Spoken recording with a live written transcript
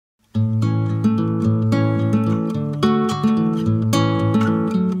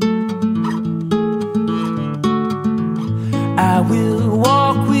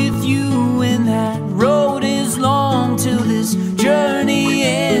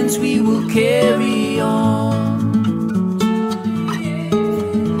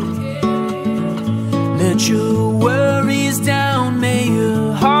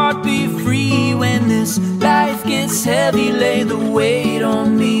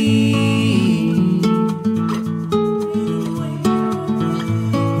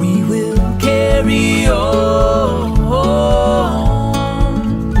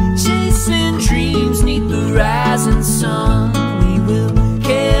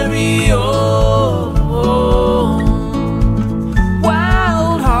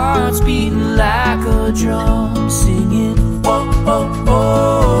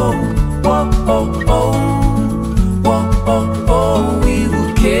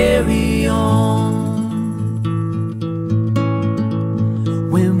carry on.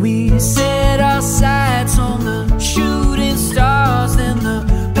 When we set our sights on the shooting stars, then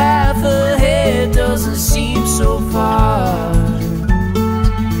the path ahead doesn't seem so far.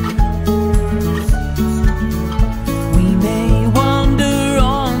 We may wander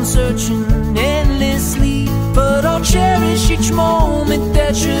on, searching endlessly, but I'll cherish each moment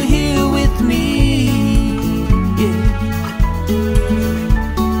that you're here with me.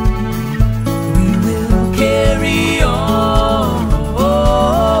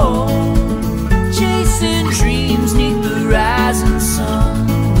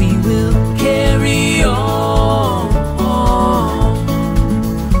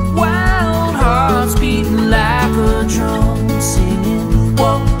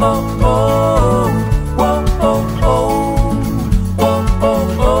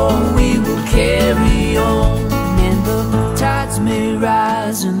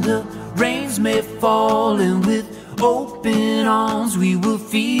 And the rains may fall, and with open arms we will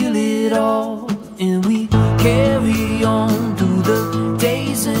feel it all. And we carry on through the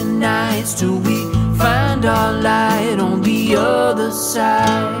days and nights till we find our light on the other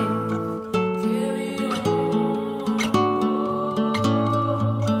side.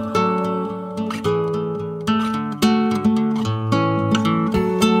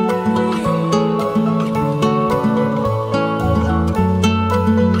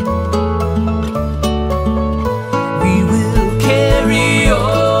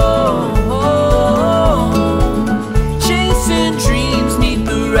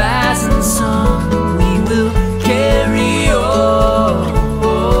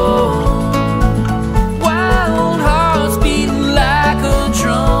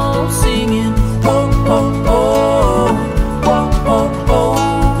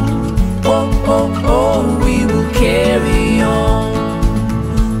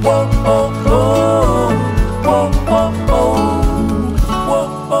 Oh, oh, oh, oh, oh.